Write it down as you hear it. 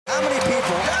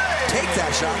people take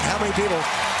that shot? How many people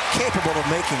capable of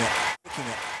making it?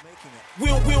 We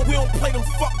don't play them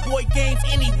fuckboy games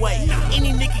anyway.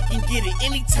 Any nigga can get it,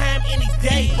 anytime, any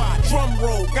day. Drum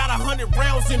roll, got 100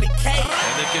 rounds in the cage.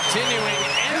 And the continuing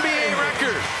NBA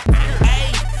record.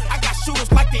 Hey, I got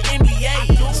shooters like the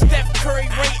NBA. Steph Curry,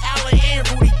 Ray Allen,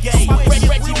 and Rudy Gay.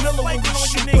 Reggie Miller when we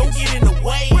shoot, don't get in the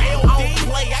way. I don't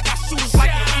play, I got shooters like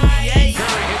the NBA.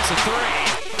 Curry hits a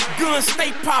three. Guns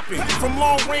stay popping. From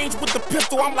long range with the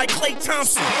pistol, I'm like Klay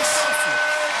Thompson.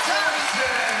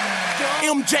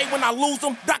 MJ when I lose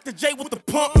them, Dr. J with the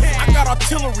pump. I got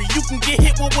artillery, you can get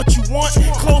hit with what you want.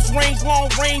 Close range, long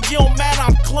range, it don't matter,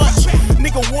 I'm clutch.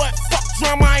 Nigga what? Fuck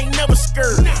drama, I ain't never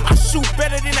scared. I shoot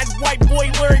better than that white boy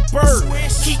Larry Bird.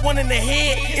 Keep one in the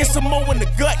head, and some more in the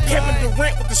gut. Kevin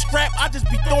Durant with the strap, I just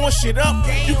be throwing shit up.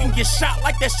 You can get shot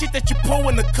like that shit that you pour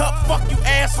in the cup. Fuck you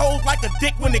assholes like a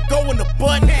dick when it go in the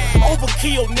butt.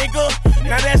 Overkill, nigga,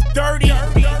 now that's dirty.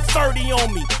 30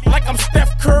 on me, like I'm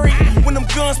Steph Curry. When them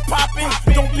guns poppin',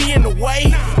 don't be in the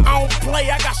way. I don't play,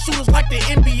 I got shooters like the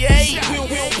NBA.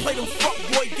 We don't play them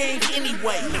fuckboy games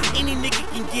anyway. Any nigga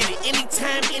can get it,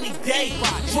 anytime, any day.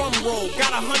 Drum roll,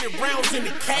 got 100 rounds in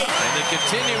the cage. And the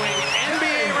continuing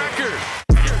NBA record.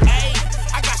 Hey,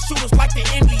 I got shooters like the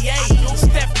NBA.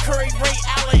 Steph Curry, Ray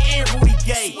Allen, and Rudy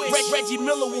Gay. Reggie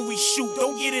Miller when we shoot,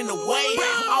 don't get in the way.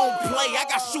 I don't play, I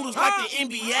got shooters like the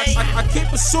NBA. I keep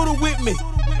a shooter with me.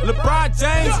 LeBron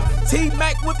James,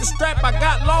 T-Mac with the strap, I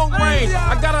got long range.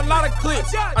 I got a lot of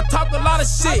clips, I talk a lot of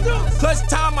shit. Clutch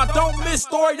time, I don't miss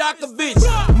Stojakovic.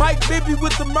 Mike Bibby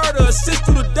with the murder, assist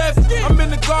to the death. I'm in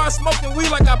the guard smoking weed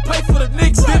like I play for the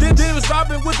Knicks. Dennis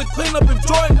Robin with the cleanup if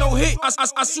Jordan no hit.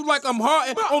 I shoot like I'm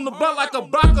Harden, on the blunt like a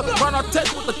blocker. Run our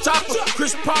test with the chopper,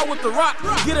 Chris Paul with the rock.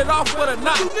 Get it off with a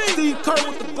knot, Steve Kerr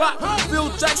with the Glock. Phil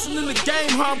Jackson in the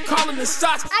game, how I'm calling the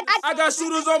shots. I got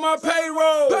shooters on my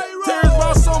payroll. Terrence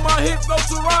Ross on my hip, no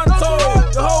Toronto.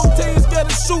 The whole team's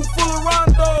getting shoot full of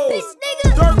rondos.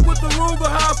 Dirk with the Ruger,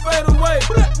 how I fade away.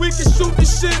 We can shoot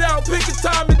this shit out, pick a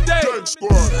time of day.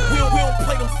 We don't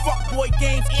play them fuckboy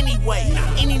games anyway.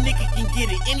 Any nigga can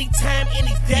get it, anytime,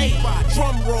 any day.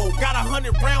 Drum roll, got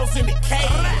 100 rounds in the cage.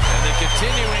 And the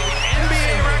continuing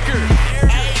NBA record.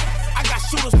 Hey, I got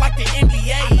shooters like the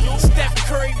NBA. Steph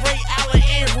Curry, Ray Allen,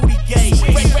 and Rudy Gay.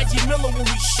 Reggie Miller when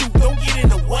we shoot, don't get in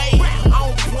the way. I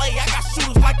don't play, I got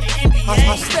shooters like the NBA.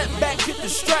 I step back, hit the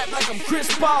strap like I'm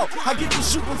Chris Paul. I get to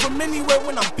shooting from anywhere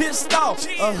when I'm pissed off.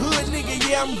 A hood nigga,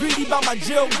 yeah, I'm greedy by my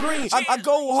gel green. I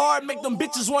go hard, make them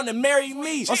bitches wanna marry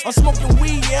me. I'm smoking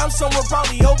weed, yeah, I'm somewhere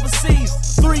probably overseas.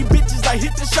 3 bitches, I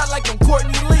hit the shot like I'm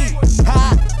Courtney Lee.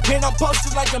 And I'm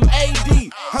posted like I'm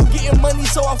AD. I'm getting money,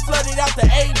 so I flooded out the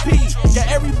AP. Yeah,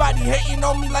 everybody hating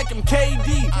on me like I'm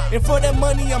KD. And for that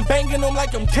money, I'm banging them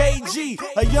like I'm KG.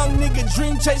 A young nigga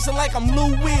dream chasing like I'm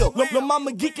Lou Will. Lil'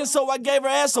 mama geeking, so I gave her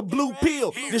ass a blue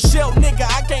pill. The shell nigga,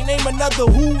 I can't name another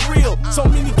who real. So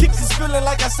many kicks is feeling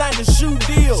like I signed a shoe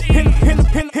deal.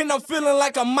 And I'm feeling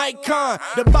like a Mike Khan.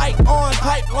 The bite on,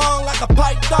 pipe long like a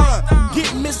python.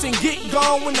 Get missing, get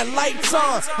gone when the lights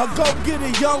on. I go get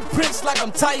a young prince like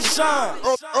I'm Tyshawn.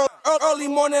 Early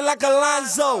morning like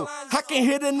Alonzo. I can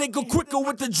hit a nigga quicker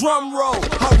with the drum roll.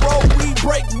 I roll weed,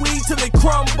 break weed till it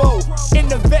crumble. In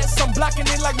the vest, I'm blocking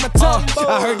it like Matumbo.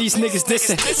 I heard these niggas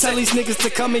dissing. Tell these niggas to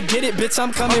come and get it, bitch,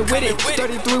 I'm coming with it.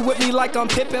 33 with me like I'm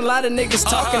Pippin. Lot of niggas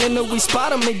talking and then we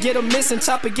spot them and get them missing.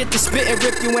 Chopper get the spit and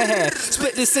rip you in half.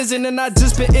 Split decision and I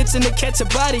just been itching to catch a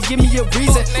body. Give me a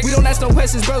reason. We don't ask no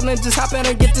questions, bros, then just hop in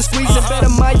and get the squeezing. Better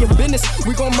mind your business.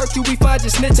 We gon' murk you, we find you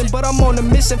snitching. But I'm on a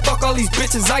mission, fuck all these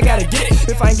bitches, I gotta get it.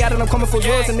 If I ain't got it, I'm coming for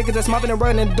yours. And niggas that's mopping and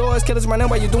running doors. Killers running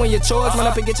while you doing your chores. Run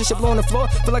up and get your shit blown on the floor.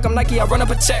 Feel like I'm Nike, I run up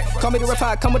a check. Call me the ref,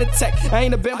 I come with a tech. I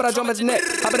ain't a band, but I drum at the neck.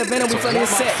 Hop in the van and we flooding the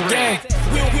set. Gang.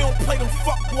 We don't play them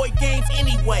fuckboy games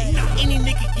anyway. Any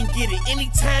nigga can get it,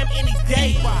 anytime, any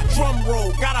day. Drum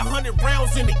roll, got 100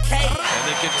 rounds in the cage. And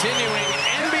the continuing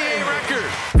NBA record.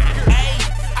 Hey,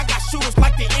 I got shooters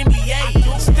like the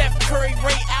NBA. Steph Curry,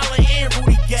 Ray Allen, and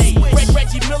Rudy Gay.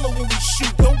 Reggie Miller when we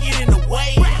shoot, don't get in the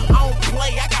way. I don't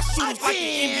play, I got shooters like the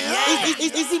NBA.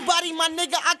 Easy body, my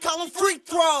nigga, I call him free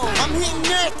throw. I'm hitting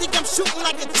there, think I'm shooting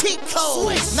like a cheat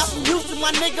code. Not from Houston,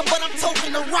 my nigga, but I'm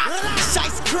toting the rock.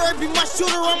 Shyst be my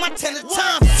shooter on my 10 at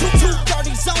time.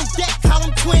 230s on deck, call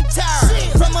him twin tower.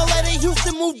 From LA to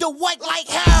Houston, move the white like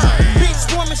hair. Bitch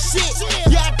warming shit,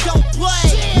 yeah, I don't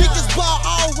play. Niggas ball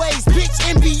always, bitch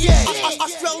NBA.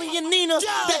 Australian Nina,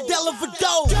 that Della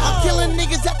Vado. I'm killing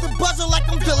niggas at the buzzer like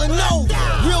I'm Villanova.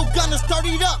 Real gunners,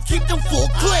 30'd up, keep them full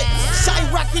clip. Shy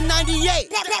rockin'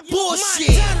 98,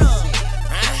 bullshit.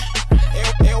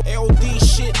 LD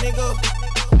shit, nigga.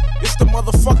 It's the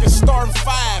motherfucking starting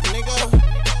 5,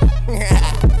 nigga.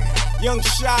 Young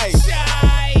Shyst.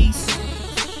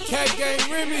 Cat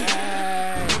Gang Remy.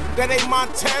 DaeDae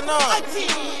Montana.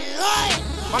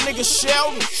 My nigga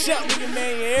Sheldon. Shut nigga,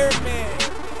 man,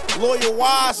 Airman. Lawyer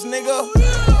Wazz, nigga.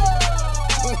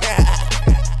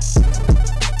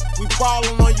 We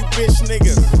ballin' on you bitch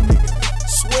niggas.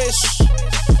 Swish.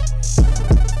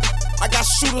 I got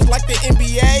shooters like the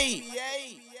NBA.